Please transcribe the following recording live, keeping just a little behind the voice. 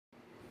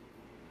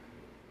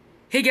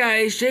Hey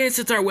guys,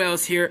 Jayden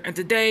Wells here, and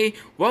today,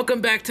 welcome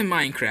back to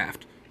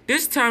Minecraft.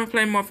 This time I'm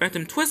playing more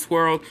Phantom Twist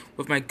World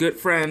with my good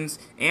friends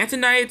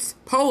Antonites,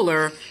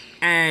 Polar,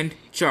 and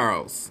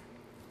Charles.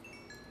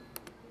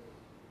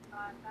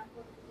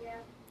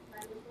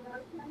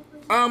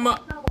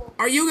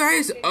 Are you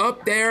guys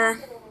up there?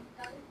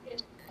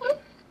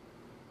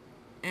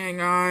 Hang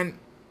on.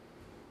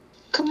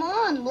 Come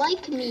on,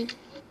 like me.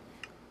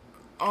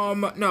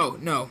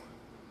 No.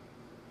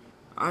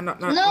 I'm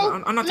not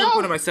No.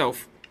 teleporting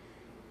myself.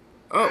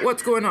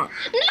 What's going on?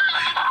 No!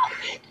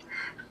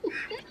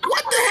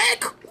 What the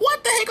heck?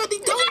 What the heck are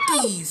these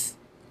donkeys?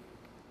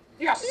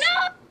 Yes.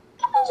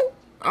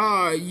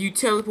 No! You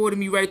teleported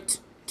me right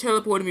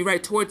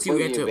towards you. Oh,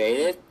 you made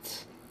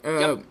it?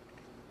 Yep.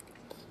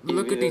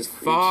 Look at these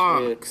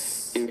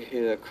fox. You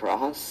hit the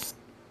cross?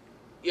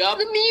 Yup.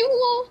 The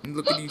mule.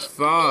 Look at these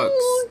fox.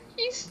 Oh,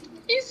 he's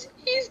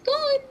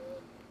gone.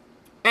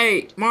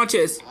 Hey,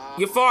 Monches,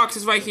 your fox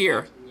is right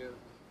here.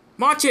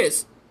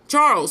 Monches,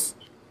 Charles,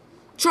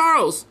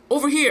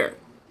 over here.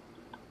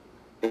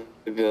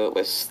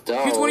 With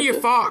stone. Here's one of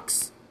your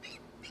fox.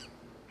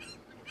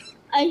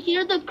 I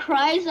hear the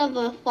cries of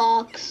a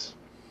fox.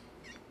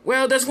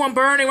 Well, there's one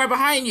burning right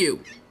behind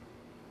you.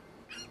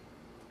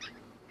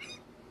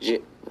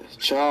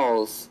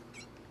 Charles,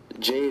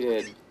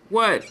 Jayden.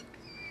 What?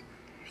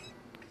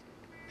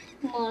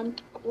 Come on,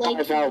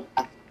 like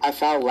I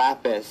found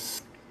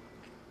lapis.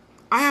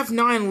 I have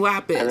 9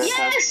 lapis.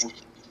 Yes!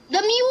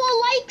 The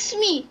mule likes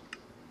me.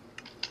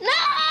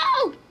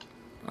 No!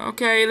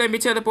 Okay, let me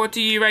teleport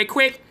to you right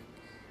quick.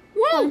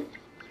 Woo!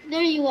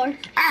 There you are.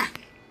 Ah!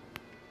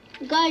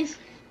 Guys,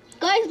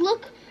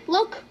 look,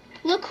 where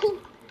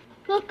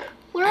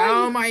are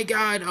Oh you? my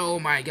god,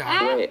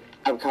 Ah. Wait,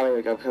 I'm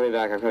coming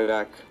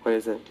back. What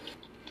is it?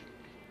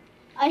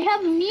 I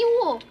have a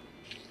mule.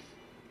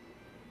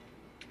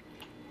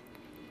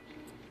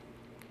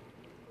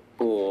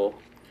 Cool.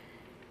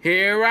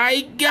 Here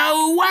I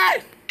go.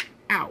 What?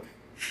 Ow.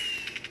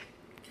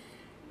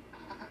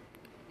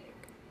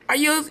 Are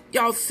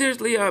y'all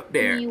seriously up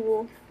there?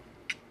 Mule.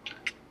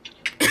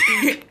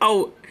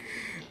 Oh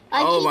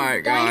I my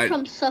keep dying god.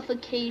 from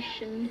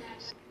suffocation.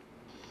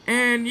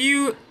 And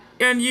you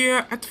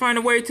have to find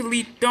a way to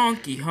lead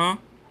donkey, huh?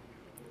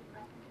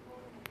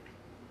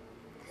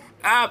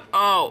 Up.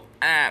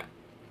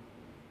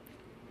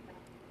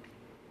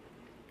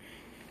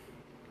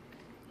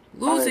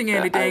 Losing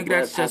anything,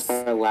 that's just...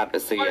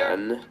 lapis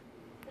again.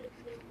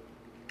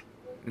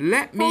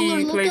 Let Polar,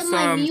 me look place at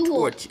my some mule.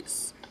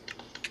 torches.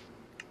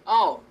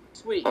 Oh,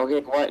 sweet.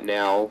 Okay, what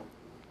now?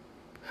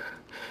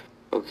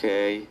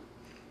 Okay.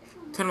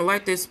 Time to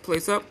light this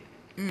place up.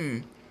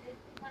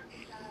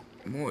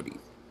 More of these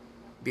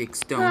big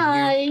stone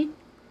Hi. here.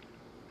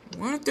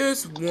 Why if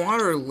there's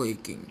water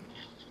leaking?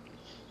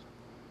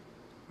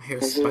 I hear a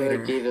This is what I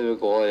spider. gave them a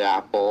golden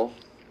apple.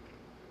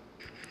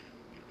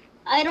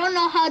 I don't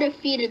know how to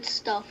feed it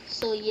stuff,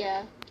 so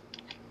yeah.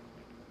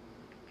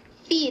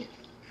 Feed.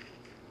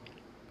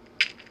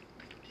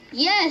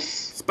 Yes!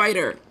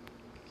 Spider!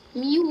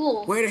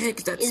 Mule Where the heck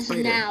is that is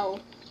spider? now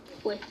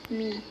with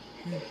me.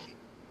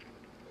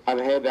 I'm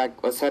heading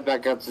back. Let's head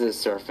back up to the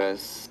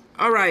surface.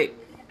 Alright.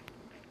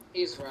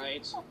 He's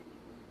right.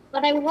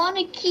 But I want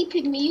to keep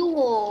a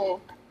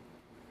mule.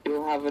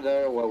 You'll have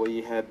another one when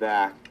you head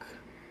back.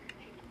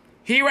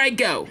 Here I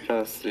go.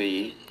 Trust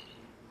me.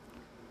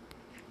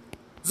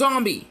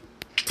 Zombie!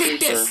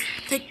 Take Super. this!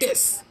 Take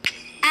this!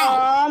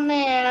 Ow! Oh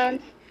man.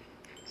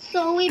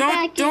 So we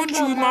back Don't in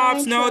you the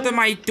mobs know Minecraft. that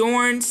my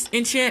Dorn's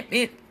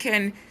enchantment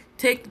can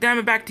take the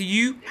damage back to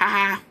you?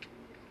 Haha.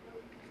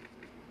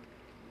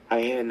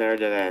 I hit another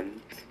dead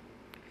end.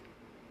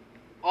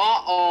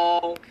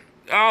 Uh-oh.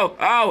 Oh,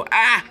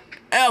 ah!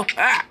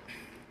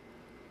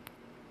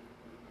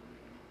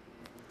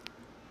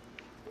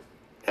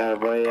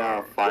 Everybody out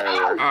of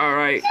fireworks.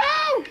 Alright.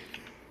 No!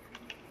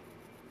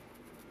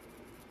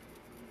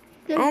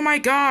 Oh my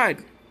god!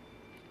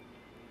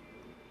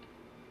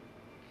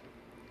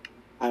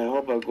 I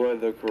hope I'm going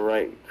the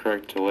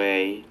correct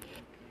way.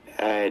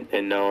 And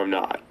no, I'm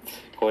not.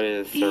 Going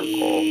in a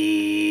circle.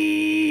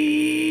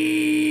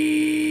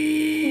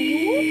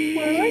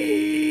 Where are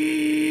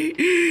you?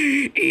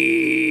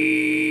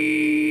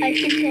 I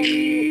think I'll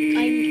meet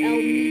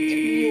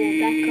Mule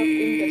back up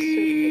in the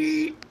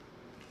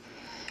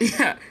surface.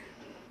 Yeah.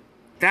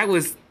 That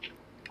was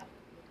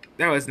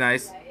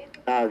nice.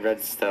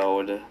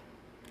 Redstone.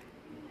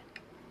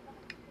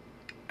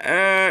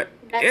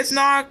 It's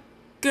not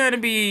gonna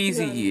be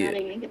easy yet.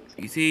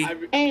 You see?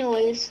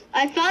 Anyways,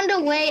 I found a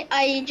way.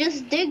 I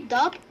just digged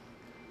up.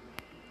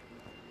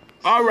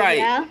 Alright.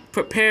 Yeah.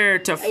 Prepare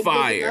to dig it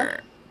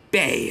fire.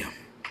 Bam.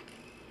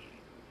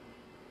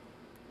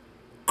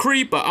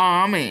 Creeper,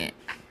 oh man.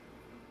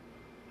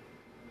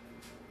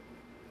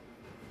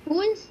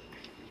 Who is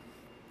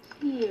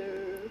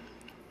here?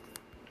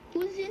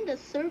 Who's in the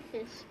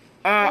surface?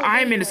 I'm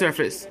there in the you are,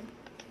 surface.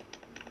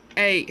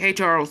 Jayden. Hey,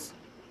 Charles.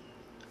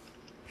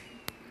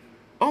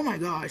 Oh my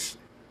gosh.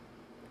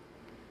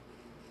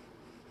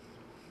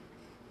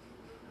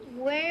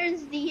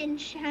 Where's the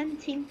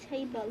enchanting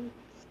table?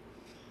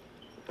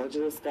 Go to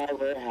the Sky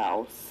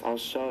Warehouse. I'll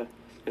show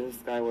you the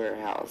Sky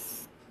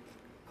Warehouse.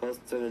 Close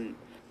to the...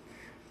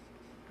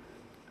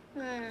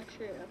 Sure,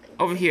 okay.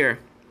 Over here.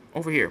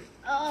 Over here.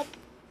 Up.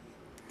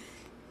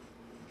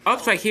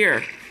 Up's right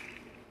here.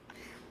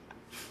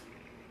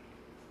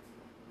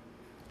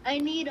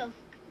 I'm the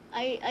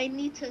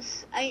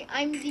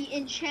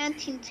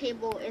enchanting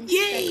table inspector.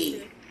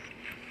 Yay!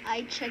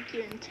 I check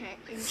your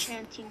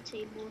enchanting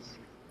tables.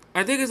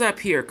 I think it's up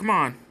here. Come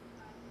on.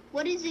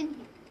 What is in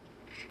here?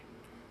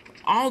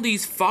 All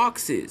these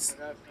foxes. I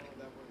got a feeling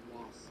that we're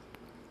lost.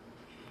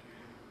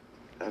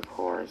 Of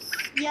course.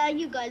 Yeah,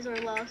 you guys are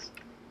lost.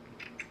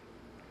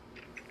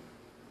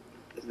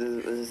 This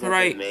is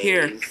Right, like a maze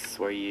here.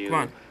 where you Come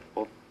on.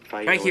 will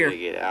find Right your way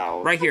here. to get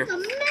out. Right here. It's a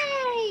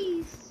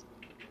maze!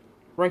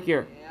 Right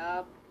here.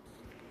 Yep.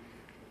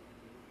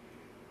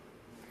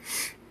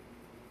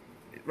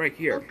 Right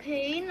here.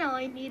 Okay, now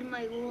I need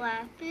my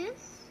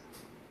lapis.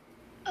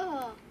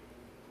 Oh,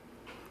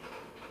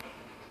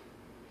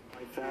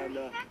 I found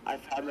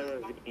a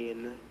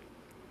ravine.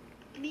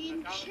 the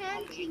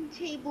enchanting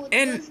table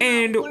And does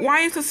not work. why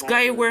is the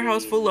Sky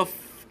Warehouse full of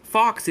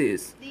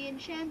foxes? The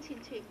enchanting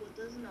table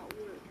does not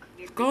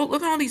work. Go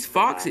look at all these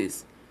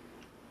foxes.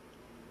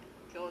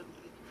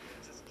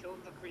 Just kill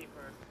the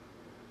creeper.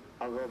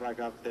 I'll go back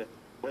up there.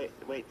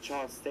 Wait,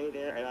 Charles, stay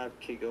there, and I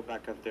can go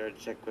back up there and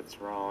check what's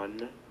wrong.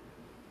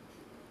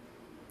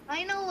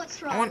 I know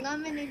what's wrong.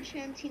 I'm an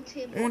enchanting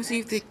table. I want to see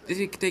if they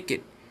can take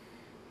it.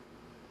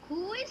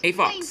 Who is Hey,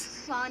 playing Fox.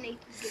 Sonic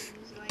games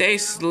right They now?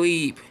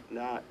 sleep.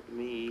 Not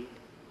me.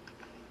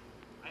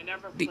 I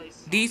never play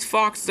Sonic. These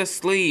foxes are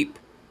asleep.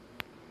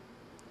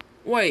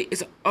 Wait,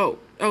 it's oh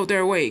they're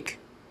awake.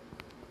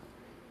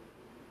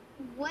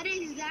 What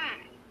is that?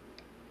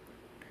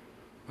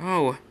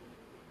 Oh,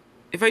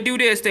 if I do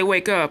this, they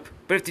wake up.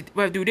 But if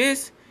I do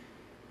this,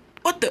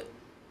 what the?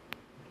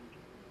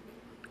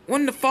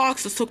 One of the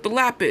foxes took the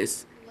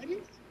lapis. What is?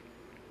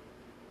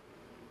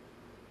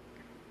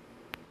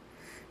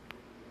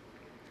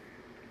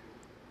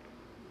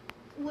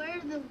 Where are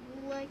the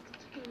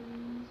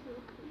lecterns?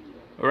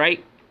 All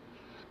right,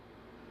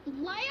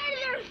 Why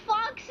are there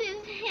foxes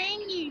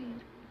hanging?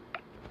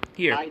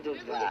 here. I did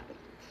that.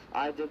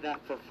 I did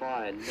that for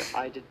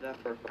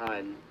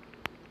fun.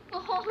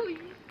 Oh,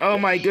 Oh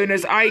my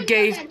goodness, I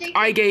gave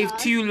die.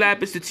 2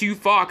 lapis to 2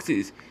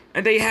 foxes,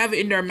 and they have it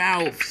in their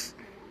mouths.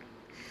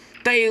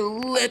 They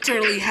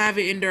literally have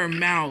it in their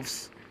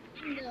mouths.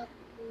 No.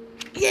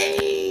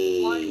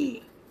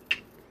 Yay!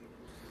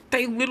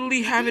 They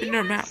literally have it in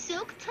their Do you have mouth.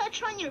 silk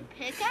touch on your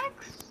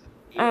pickaxe?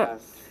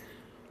 Yes.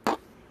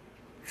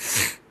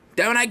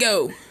 Down I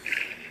go.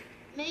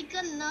 Make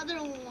another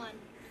one.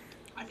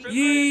 I figured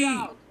Yee. it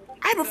out.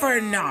 I prefer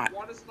not.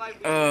 Water slide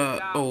was down.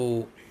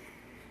 Oh.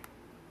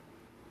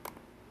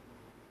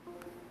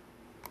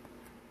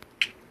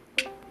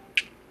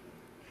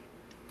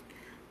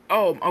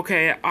 Oh,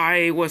 okay.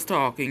 I was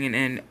talking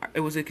and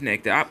it wasn't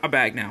connected. I'm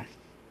back now.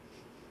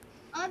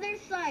 Other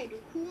side.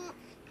 Who?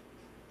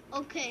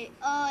 Okay.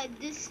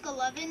 Disc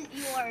 11.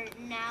 You are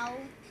now.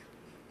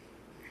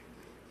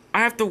 I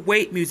have to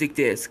wait music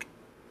disc.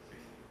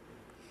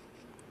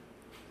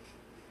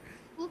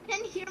 Who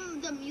can hear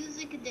the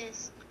music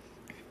disc?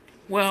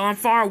 Well, I'm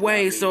far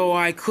away, so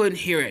I couldn't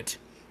hear it.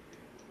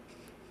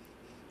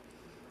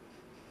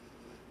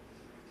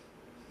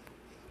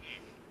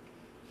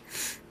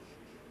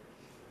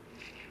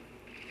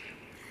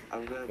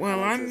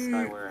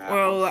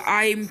 Well,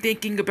 I'm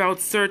thinking about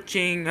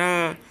searching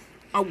a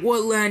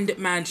woodland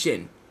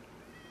mansion.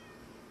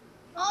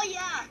 Oh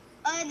yeah.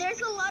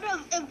 There's a lot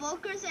of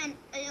evokers and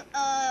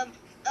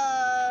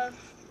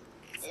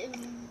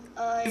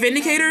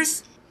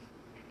Vindicators?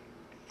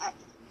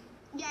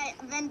 Yeah,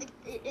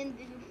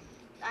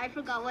 I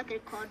forgot what they're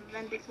called.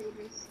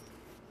 Vindicators.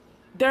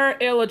 They're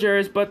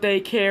illagers, but they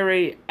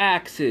carry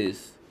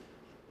axes.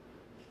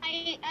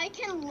 I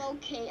can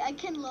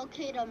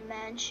locate a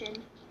mansion.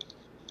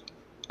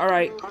 All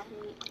right.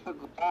 The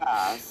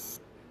glass.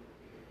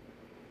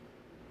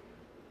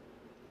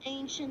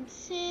 Ancient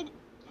city.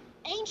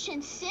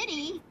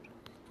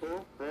 Who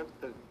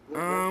ripped the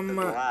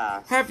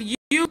glass? Have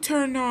you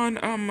turned on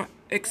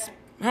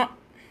huh?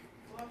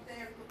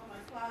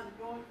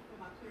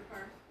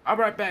 I'll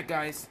be right back,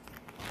 guys.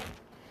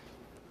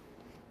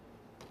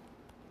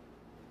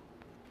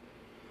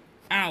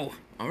 Ow.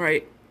 All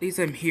right. At least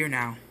I'm here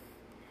now.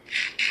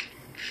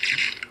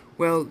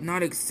 Well,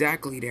 not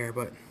exactly there,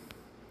 but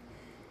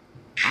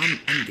I'm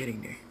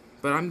getting there.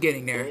 But I'm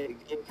getting there.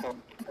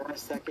 For a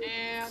second.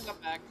 And I'm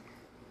back.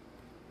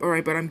 All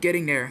right, but I'm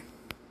getting there.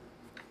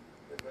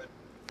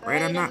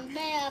 Right, I'm not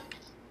back.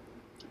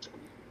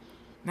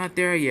 not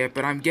there yet,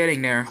 but I'm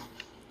getting there.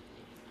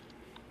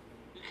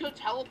 You could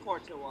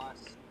teleport to us.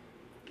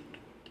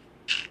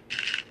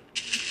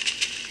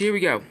 Here we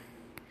go.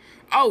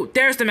 Oh,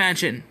 there's the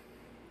mansion.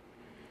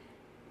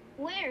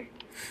 Where?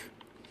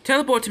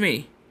 Teleport to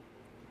me.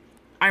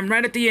 I'm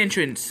right at the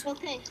entrance.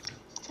 Okay.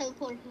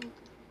 Teleport.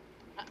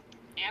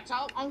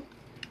 Anto, I'm.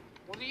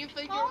 what do you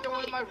think Oh you're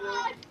doing in my room?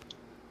 God.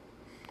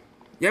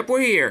 Yep,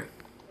 we're here.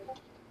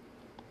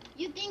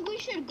 You think we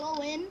should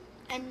go in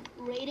and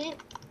raid it?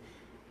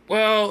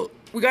 Well,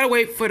 we gotta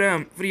wait for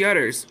the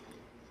others.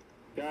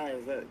 Guys,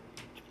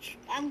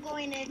 I'm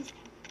going in.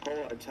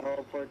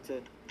 teleport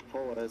to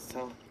Polar.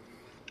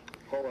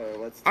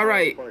 Let's All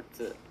right. teleport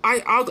to.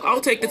 I'll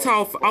take the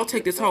towel. I'll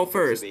take this towel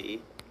first.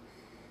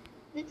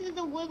 This is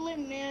the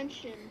Woodland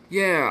Mansion.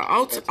 Yeah,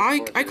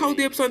 I call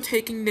dibs on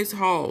taking this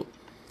hall.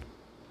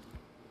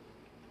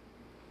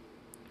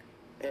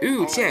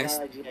 Ooh,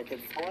 chest.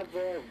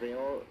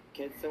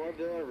 Can someone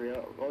build a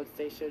railroad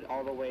station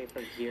all the way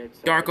from here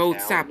to Dark our old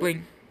town?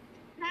 sapling.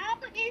 How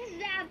is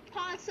that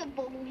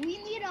possible? We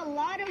need a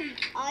lot of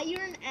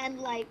iron and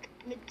like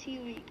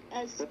material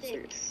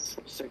sticks.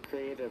 It's a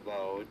creative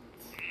mode.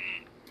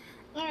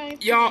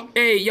 Alright.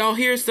 Y'all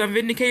hear some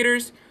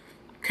vindicators?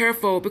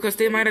 Careful, because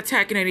they might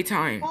attack at any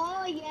time.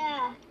 Oh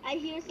yeah, I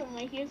hear some.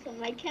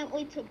 I can't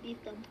wait to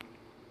beat them.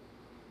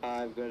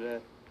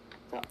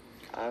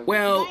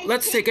 Well, Guys,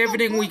 let's take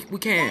everything we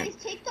can. Guys,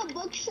 take the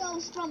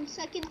bookshelves from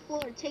second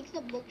floor. Take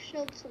the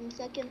bookshelves from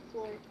second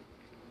floor.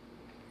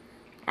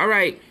 All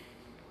right.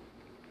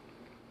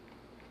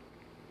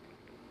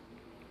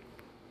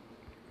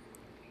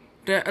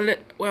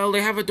 Well,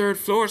 they have a third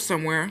floor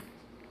somewhere.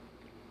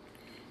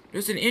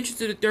 There's an entrance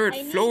to the third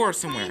floor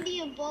somewhere. I need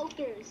to find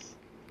the evokers.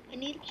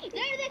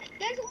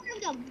 There's one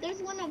of them.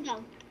 There's one of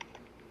them.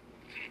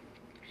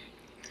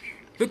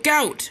 Look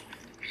out!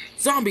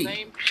 Zombie!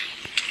 Same.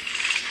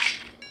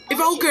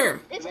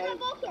 Evoker! It's an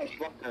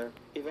evoker.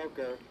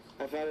 Evoker.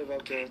 I found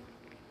Evoker.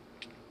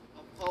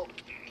 Oh,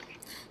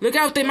 Look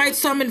out! They might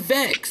summon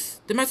Vex.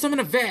 They might summon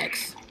a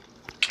Vex.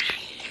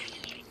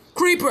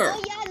 Creeper!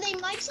 Oh yeah, they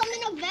might summon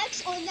a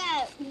Vex or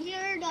that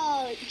weird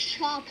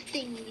chalk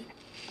thingy.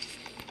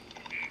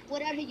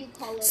 Whatever you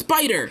call it.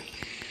 Spider!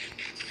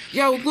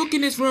 Yo, look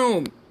in this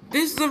room.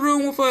 This is a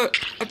room with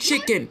a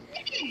chicken.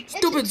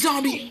 Stupid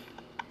zombie!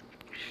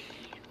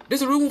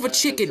 There's a room with a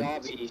chicken.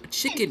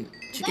 Chicken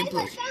Guys,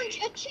 plush. I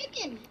found a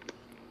chicken.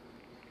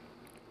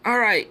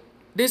 Alright.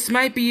 This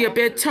might be a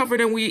bit tougher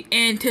than we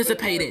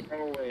anticipated.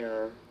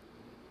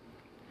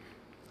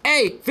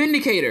 Hey,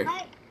 Vindicator!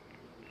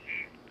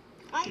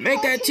 I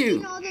Make that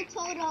too. all the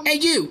totems. Hey,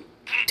 you!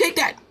 Take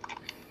that!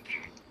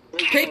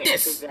 Take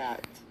this!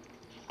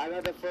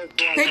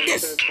 Take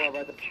this!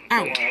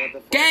 Ow!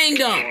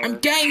 Ganged up! I'm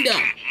ganged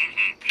up!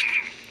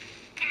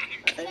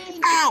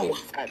 Ow!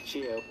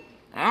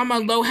 I'm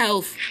on low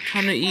health.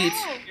 Time to eat.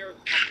 Oh,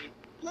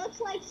 looks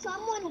like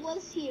someone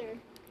was here.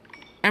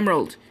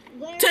 Emerald.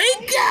 Where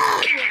Take is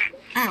that!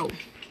 he? Ow!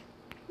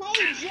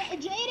 Hey,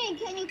 Jayden,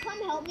 can you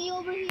come help me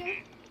over here?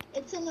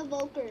 It's an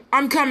evoker.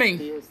 I'm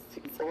coming.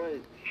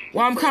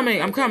 Well, I'm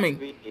coming. I'm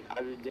coming.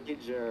 I'm in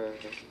danger.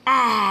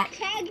 Ah!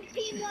 Tag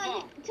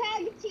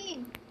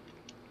team.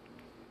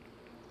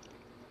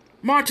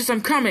 Marcus,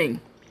 I'm coming.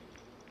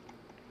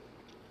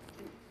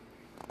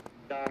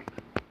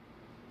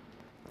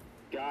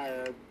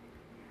 Gaia.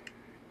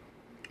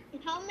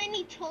 How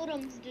many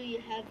totems do you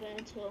have,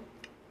 Anto?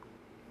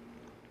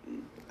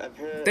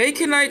 They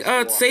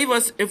can save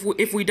us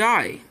if we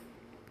die.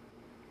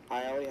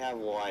 I only have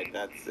one.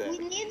 That's We it.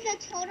 need the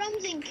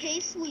totems in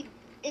case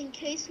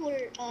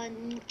we're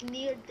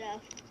near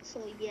death.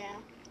 So yeah.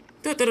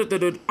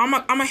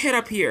 I'ma head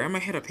up here.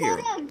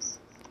 Totems.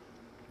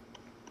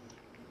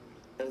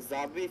 The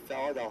zombie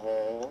fell in the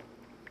hole.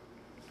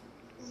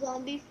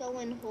 Zombie fell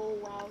in hole.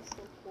 Wow, so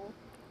cool.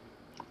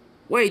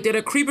 Wait, did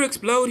a creeper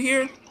explode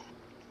here?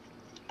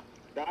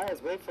 Guys,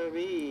 wait for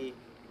me.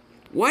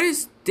 What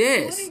is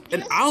this? We're An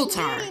just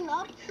altar. clearing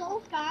up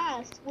so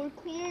fast. We're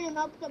clearing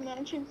up the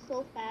mansion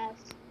so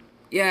fast.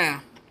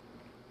 Yeah.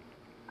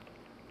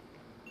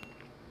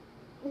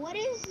 What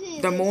is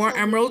it? The more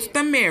emeralds,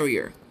 the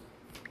merrier.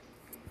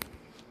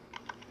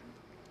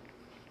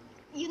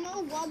 You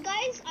know what,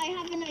 guys? I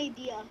have an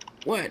idea.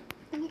 What?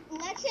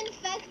 Let's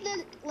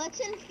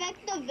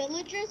infect the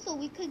villagers so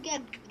we could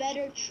get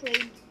better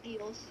trade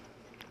deals.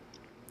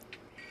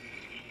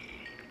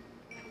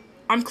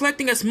 I'm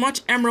collecting as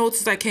much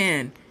emeralds as I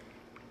can.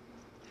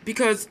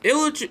 Because the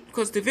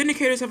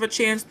Vindicators have a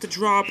chance to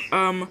drop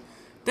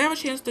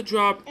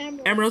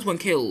emeralds when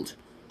killed.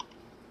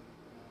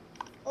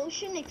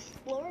 Ocean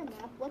Explorer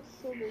map. What's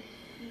over here?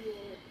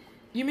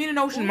 You mean an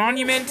ocean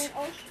monument?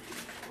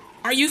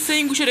 Are you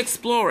saying we should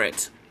explore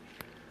it?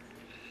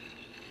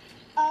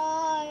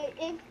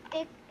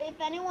 If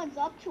anyone's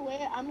up to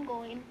it, I'm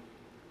going.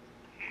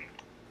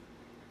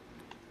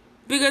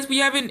 Because we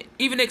haven't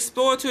even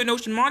explored to an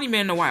ocean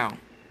monument in a while.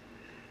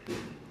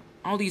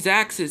 All these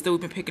axes that we've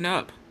been picking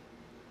up.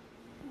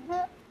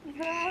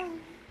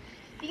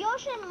 The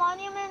ocean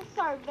monuments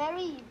are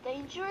very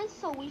dangerous,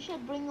 so we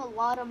should bring a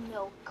lot of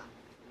milk.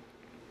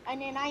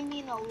 And then I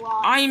mean a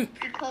lot.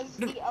 Because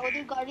the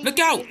Elder Guardian Look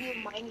will out! give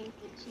you mining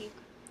fatigue.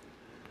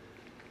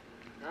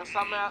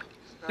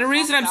 The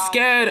reason I'm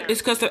scared is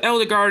because the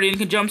Elder Guardian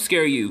can jump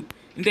scare you.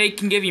 And they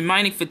can give you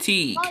mining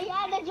fatigue. Oh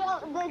yeah,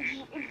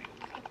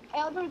 the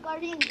Elder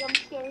Guardian jump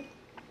scare.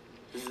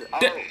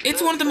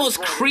 It's one of the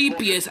most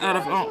creepiest out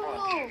of all.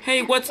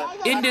 Hey, what's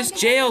in this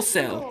jail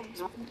cell?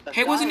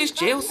 Hey, what's in this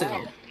jail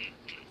cell?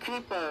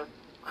 Creeper,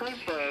 creepy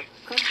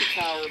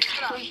cow,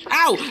 creeper.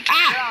 Ow!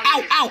 Ah!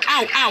 Ow! Ow!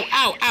 Ow! Ow!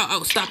 Ow! Ow!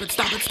 Ow! Stop it!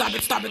 Stop it! Stop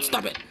it! Stop it!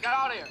 Stop it! Get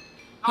out of here.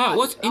 Huh?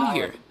 What's in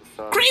here?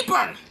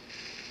 Creeper!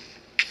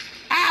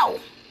 Ow!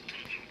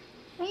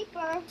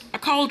 Creeper. A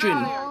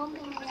cauldron.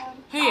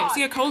 Hey, I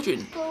see a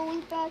cauldron.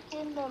 Going back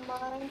in the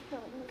mine.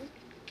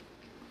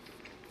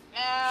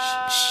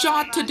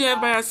 Shot to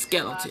death by a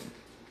skeleton.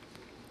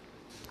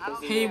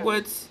 Hey,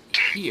 what's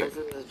here? This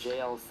is a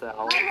jail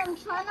cell.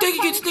 Think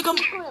you can stick him?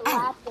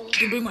 Ow! You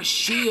can bring my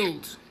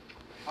shield.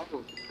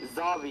 Oh,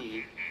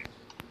 zombie.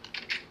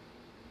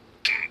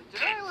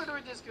 Did I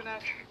literally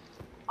disconnect?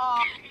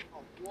 Oh,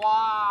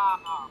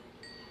 wow.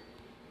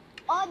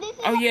 Oh, this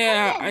is Oh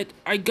yeah,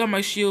 I got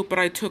my shield, but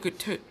I took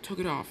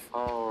it off.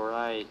 All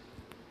right.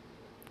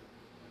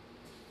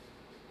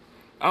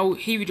 Oh,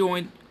 he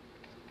joined.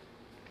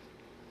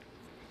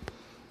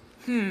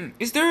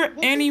 Is there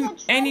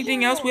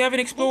anything else we haven't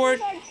explored?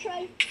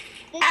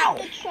 Ow!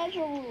 This is the treasure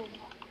room.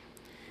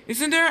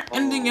 Isn't there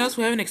anything else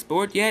we haven't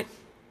explored yet?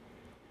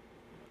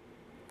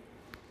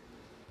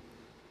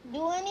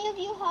 Do any of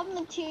you have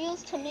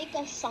materials to make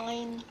a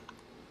sign?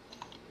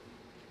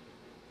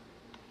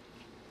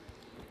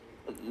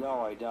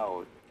 No, I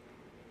don't.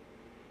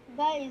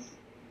 Guys.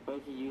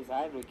 But you use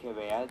admin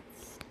commands.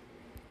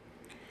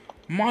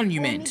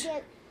 Monument.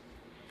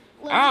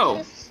 Let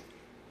me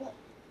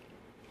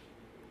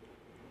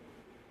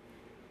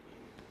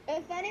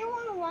if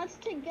anyone wants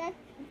to get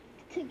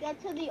to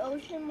the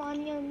ocean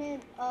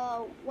monument,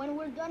 when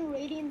we're done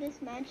raiding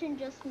this mansion,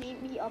 just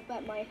meet me up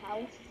at my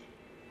house.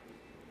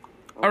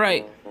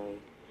 Alright.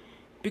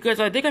 Because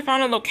I think I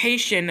found a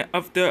location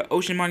of the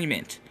ocean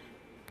monument.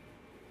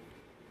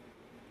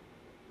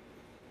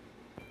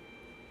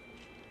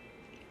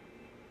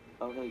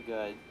 Okay,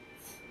 good.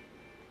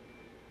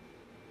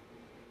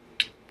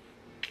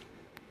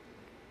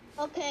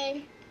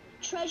 Okay,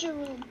 treasure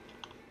room.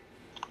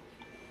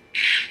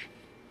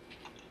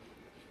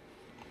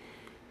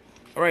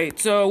 Alright,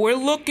 so we're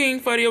looking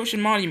for the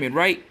ocean monument,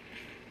 right?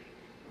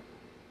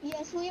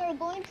 Yes, we are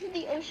going to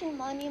the ocean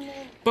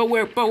monument. But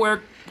we're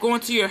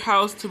going to your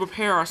house to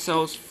prepare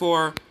ourselves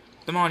for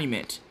the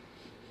monument.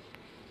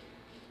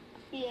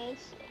 Yes.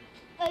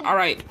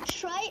 Alright.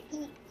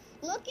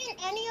 Look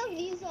at any of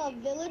these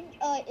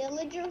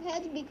villager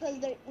heads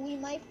because we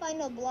might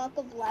find a block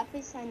of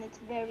lapis and it's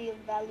very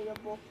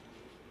valuable.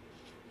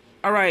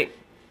 Alright.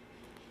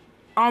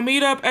 I'll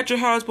meet up at your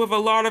house with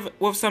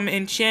some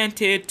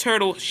enchanted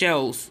turtle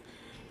shells,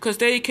 cause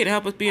they can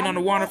help us being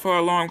underwater for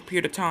a long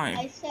period of time.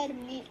 I said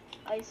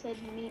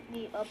meet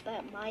me up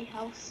at my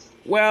house.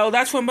 Well,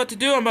 that's what I'm about to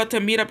do. I'm about to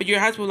meet up at your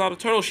house with a lot of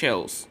turtle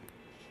shells.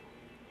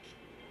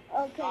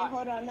 Okay,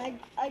 hold on.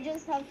 I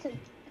just have to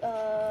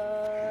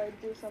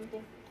do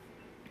something.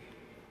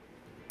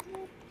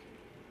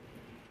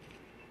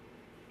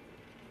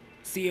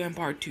 See you in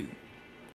part 2.